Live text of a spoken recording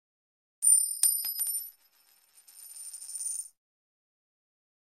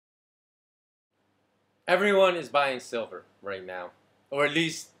Everyone is buying silver right now, or at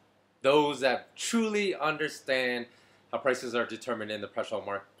least those that truly understand how prices are determined in the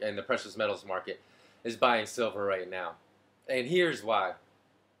precious metals market is buying silver right now. And here's why.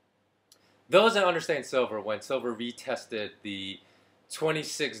 Those that understand silver, when silver retested the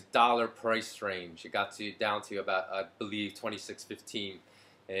 $26 price range, it got to down to about, I believe, 26.15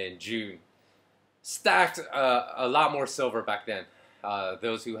 in June. Stacked a lot more silver back then.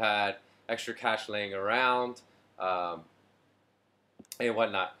 Those who had extra cash laying around um, and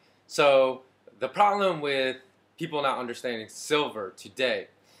whatnot. So the problem with people not understanding silver today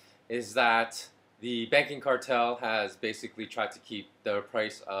is that the banking cartel has basically tried to keep the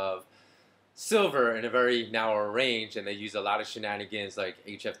price of silver in a very narrow range, and they use a lot of shenanigans like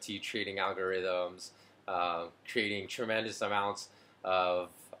HFT trading algorithms, creating tremendous amounts of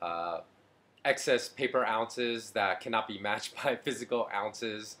excess paper ounces that cannot be matched by physical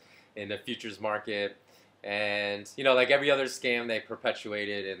ounces in the futures market. And, like every other scam they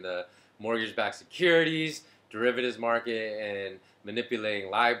perpetuated in the mortgage-backed securities, derivatives market, and manipulating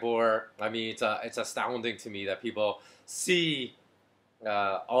LIBOR. I mean, it's astounding to me that people see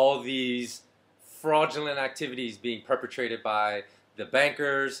all these fraudulent activities being perpetrated by the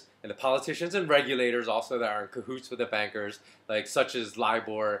bankers and the politicians and regulators also that are in cahoots with the bankers, like such as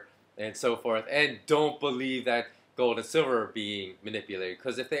LIBOR and so forth, and don't believe that gold and silver are being manipulated.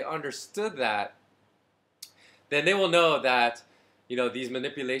 Because if they understood that, then they will know that these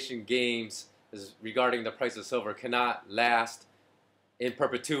manipulation games regarding the price of silver cannot last in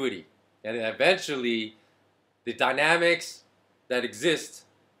perpetuity, and eventually the dynamics that exist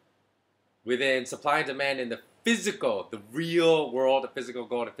within supply and demand in the real world of physical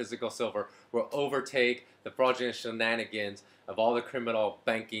gold and physical silver will overtake the fraudulent shenanigans of all the criminal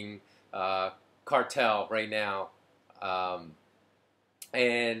banking cartel right now,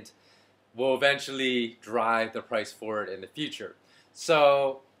 and will eventually drive the price forward in the future.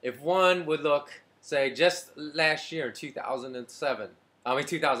 So if one would look, say, just last year,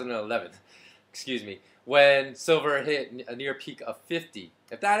 2011, excuse me, when silver hit a near peak of 50.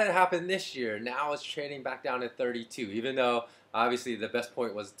 If that had happened this year, now it's trading back down at 32, even though obviously the best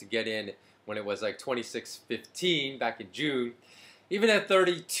point was to get in when it was like 26.15 back in June. Even at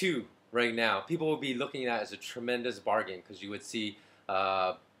 32 right now, people will be looking at it as a tremendous bargain, because you would see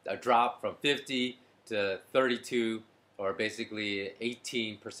a drop from 50 to 32, or basically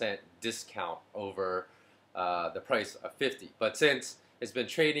 18% discount over the price of 50. But since it's been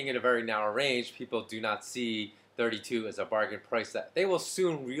trading in a very narrow range, people do not see 32 as a bargain price that they will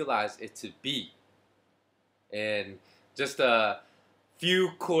soon realize it to be. In just a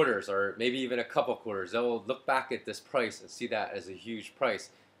few quarters, or maybe even a couple quarters, they will look back at this price and see that as a huge price.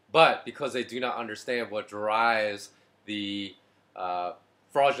 But because they do not understand what drives the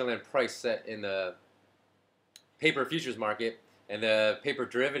fraudulent price set in the paper futures market and the paper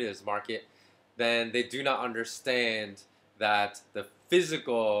derivatives market, then they do not understand that the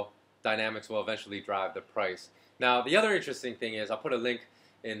physical dynamics will eventually drive the price. Now, the other interesting thing is, I'll put a link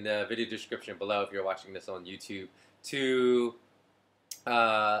in the video description below if you're watching this on YouTube, to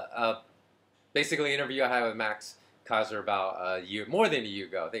basically an interview I had with Max Kaiser about more than a year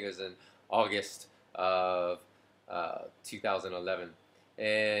ago. I think it was in August of 2011,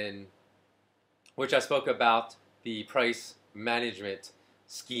 in which I spoke about the price management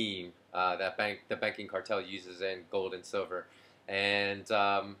scheme that the banking cartel uses in gold and silver. And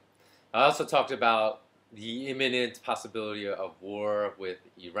I also talked about the imminent possibility of war with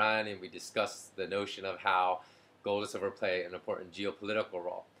Iran, and we discussed the notion of how gold and silver play an important geopolitical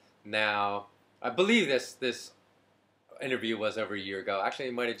role. Now, I believe this interview was over a year ago. Actually,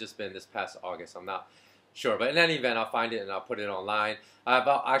 it might have just been this past August. I'm not sure. But in any event, I'll find it and I'll put it online. I've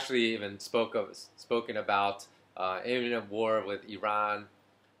actually even spoken about imminent war with Iran.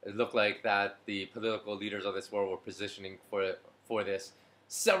 It looked like that the political leaders of this war were positioning for this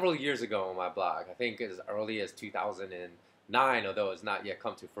several years ago on my blog. I think as early as 2009, although it's not yet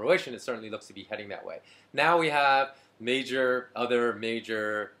come to fruition, it certainly looks to be heading that way. Now we have other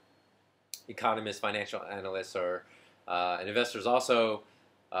major economists, financial analysts, and investors also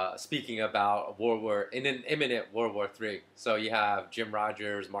speaking about an imminent World War III. So you have Jim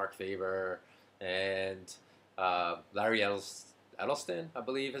Rogers, Mark Faber, and Larry Edelstein, I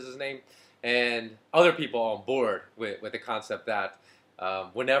believe is his name, and other people on board with the concept that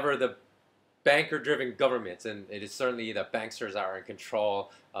whenever the banker-driven governments, and it is certainly the banksters that are in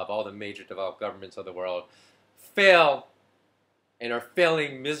control of all the major developed governments of the world, fail and are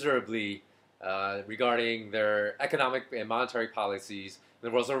failing miserably regarding their economic and monetary policies in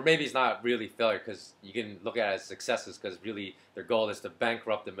the world. So maybe it's not really failure because you can look at it as successes because really their goal is to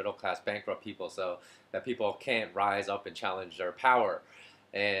bankrupt the middle class, bankrupt people so that people can't rise up and challenge their power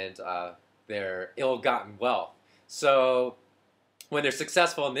and their ill-gotten wealth. So when they're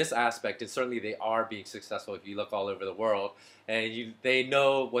successful in this aspect, and certainly they are being successful if you look all over the world, and they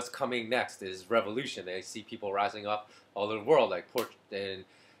know what's coming next is revolution. They see people rising up all over the world, like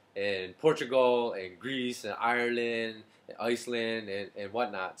in Portugal, and Greece, and Ireland, and Iceland, and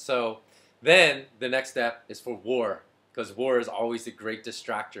whatnot. So then the next step is for war, because war is always a great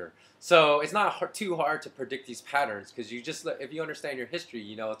distractor. So it's not too hard to predict these patterns, because if you understand your history,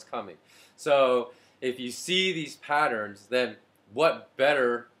 you know it's coming. So if you see these patterns, then what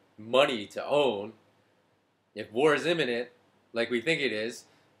better money to own if war is imminent, like we think it is,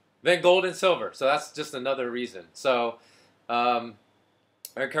 than gold and silver? So that's just another reason. So I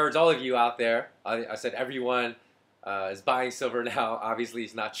encourage all of you out there. I said everyone is buying silver now. Obviously,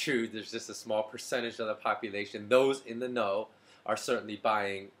 it's not true. There's just a small percentage of the population. Those in the know are certainly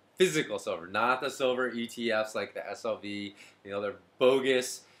buying physical silver, not the silver ETFs like the SLV. You know, they're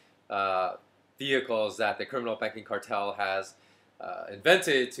bogus vehicles that the criminal banking cartel has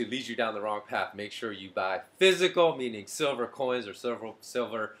invented to lead you down the wrong path. Make sure you buy physical, meaning silver coins or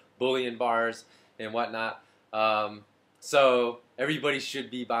silver bullion bars and whatnot. So everybody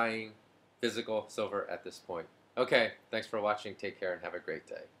should be buying physical silver at this point. Okay, thanks for watching. Take care and have a great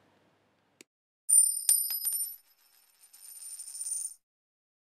day.